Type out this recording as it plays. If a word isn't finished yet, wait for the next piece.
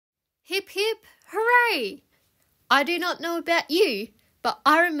Hip hip, hooray! I do not know about you, but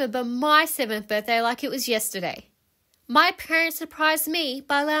I remember my 7th birthday like it was yesterday. My parents surprised me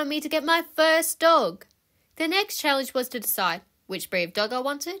by allowing me to get my first dog. The next challenge was to decide which breed of dog I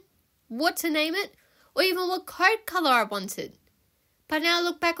wanted, what to name it, or even what coat colour I wanted. But now I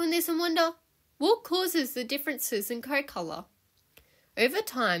look back on this and wonder, what causes the differences in coat colour? Over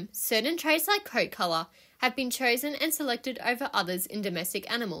time, certain traits like coat colour have been chosen and selected over others in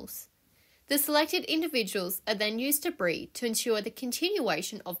domestic animals. The selected individuals are then used to breed to ensure the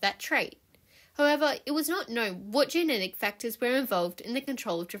continuation of that trait. However, it was not known what genetic factors were involved in the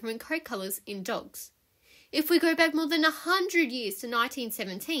control of different coat colours in dogs. If we go back more than 100 years to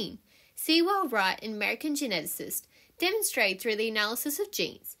 1917, Sewall Wright, an American geneticist, demonstrated through the analysis of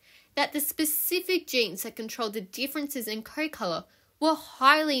genes that the specific genes that controlled the differences in coat colour were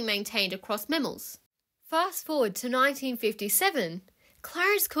highly maintained across mammals. Fast forward to 1957,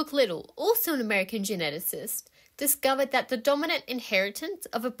 Clarence Cook Little, also an American geneticist, discovered that the dominant inheritance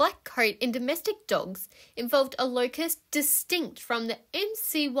of a black coat in domestic dogs involved a locus distinct from the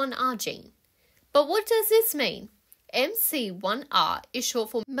MC1R gene. But what does this mean? MC1R is short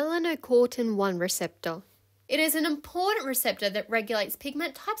for melanocortin 1 receptor. It is an important receptor that regulates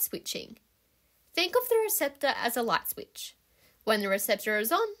pigment type switching. Think of the receptor as a light switch. When the receptor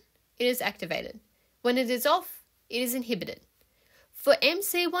is on, it is activated. When it is off, it is inhibited. For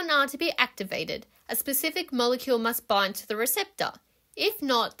MC1R to be activated, a specific molecule must bind to the receptor. If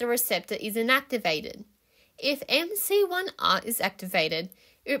not, the receptor is inactivated. If MC1R is activated,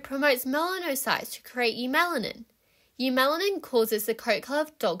 it promotes melanocytes to create eumelanin. Eumelanin causes the coat colour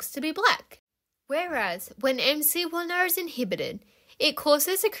of dogs to be black. Whereas, when MC1R is inhibited, it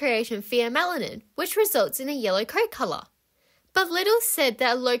causes the creation of pheomelanin, which results in a yellow coat colour. But Little said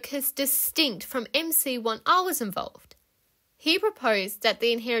that a locus distinct from MC1R was involved. He proposed that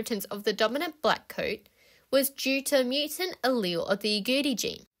the inheritance of the dominant black coat was due to a mutant allele of the Agouti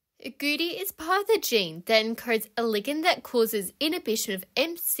gene. Agouti is part of the gene that encodes a ligand that causes inhibition of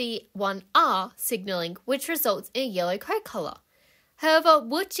MC1R signalling, which results in a yellow coat colour. However,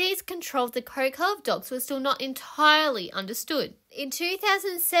 what genes controlled the coat colour of dogs was still not entirely understood. In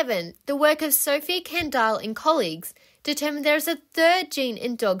 2007, the work of Sophie Candille and colleagues determined there is a third gene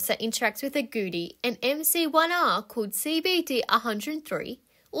in dogs that interacts with Agouti and MC1R called CBD103,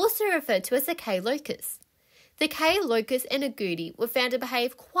 also referred to as the K locus. The K locus and Agouti were found to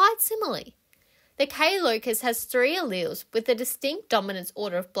behave quite similarly. The K locus has 3 alleles with a distinct dominance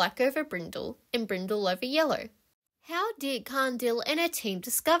order of black over brindle and brindle over yellow. How did Candille and her team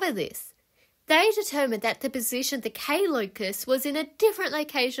discover this? They determined that the position of the K locus was in a different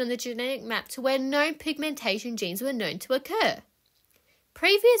location on the genetic map to where known pigmentation genes were known to occur.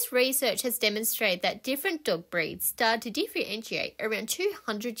 Previous research has demonstrated that different dog breeds started to differentiate around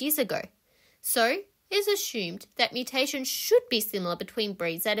 200 years ago. So, it is assumed that mutations should be similar between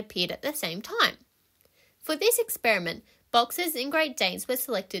breeds that appeared at the same time. For this experiment, boxers and Great Danes were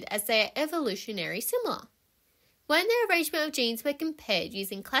selected as they are evolutionarily similar. When the arrangement of genes were compared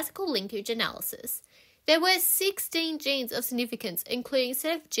using classical linkage analysis, there were 16 genes of significance, including a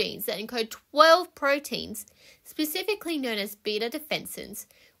set of genes that encode 12 proteins, specifically known as β-defensins,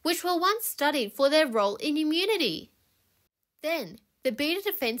 which were once studied for their role in immunity. Then, the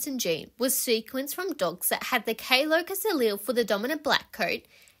β-defensin gene was sequenced from dogs that had the K locus allele for the dominant black coat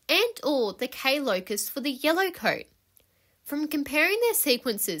and or the K locus for the yellow coat. From comparing their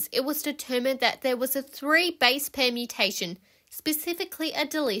sequences, it was determined that there was a 3 base pair mutation, specifically a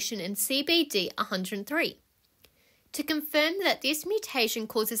deletion in CBD103. To confirm that this mutation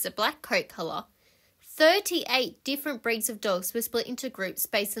causes a black coat colour, 38 different breeds of dogs were split into groups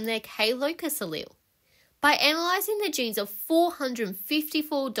based on their K locus allele. By analysing the genes of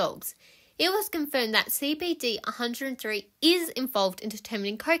 454 dogs, it was confirmed that CBD103 is involved in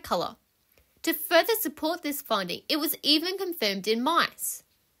determining coat colour. To further support this finding, it was even confirmed in mice.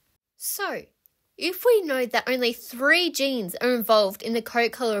 So, if we know that only 3 genes are involved in the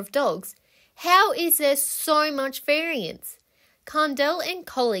coat colour of dogs, how is there so much variance? Candille and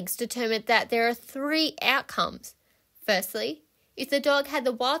colleagues determined that there are 3 outcomes. Firstly, if the dog had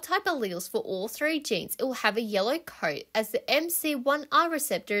the wild-type alleles for all 3 genes, it will have a yellow coat as the MC1R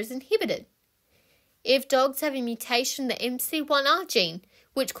receptor is inhibited. If dogs have a mutation in the MC1R gene,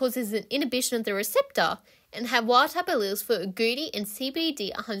 which causes an inhibition of the receptor, and have wild-type alleles for Agouti and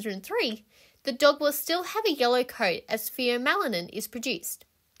CBD103, the dog will still have a yellow coat as pheomelanin is produced.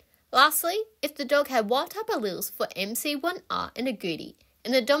 Lastly, if the dog had wild-type alleles for MC1R and Agouti,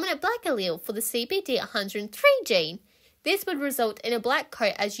 and the dominant black allele for the CBD103 gene, this would result in a black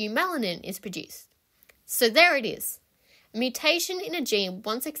coat as eumelanin is produced. So there it is. A mutation in a gene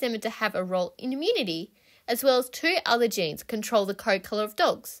once examined to have a role in immunity, as well as 2 other genes control the coat colour of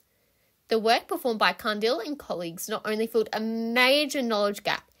dogs. The work performed by Candille and colleagues not only filled a major knowledge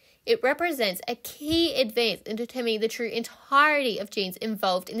gap, it represents a key advance in determining the true entirety of genes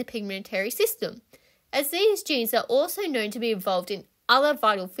involved in the pigmentary system, as these genes are also known to be involved in other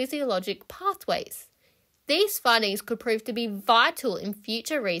vital physiologic pathways. These findings could prove to be vital in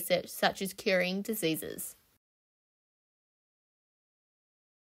future research such as curing diseases.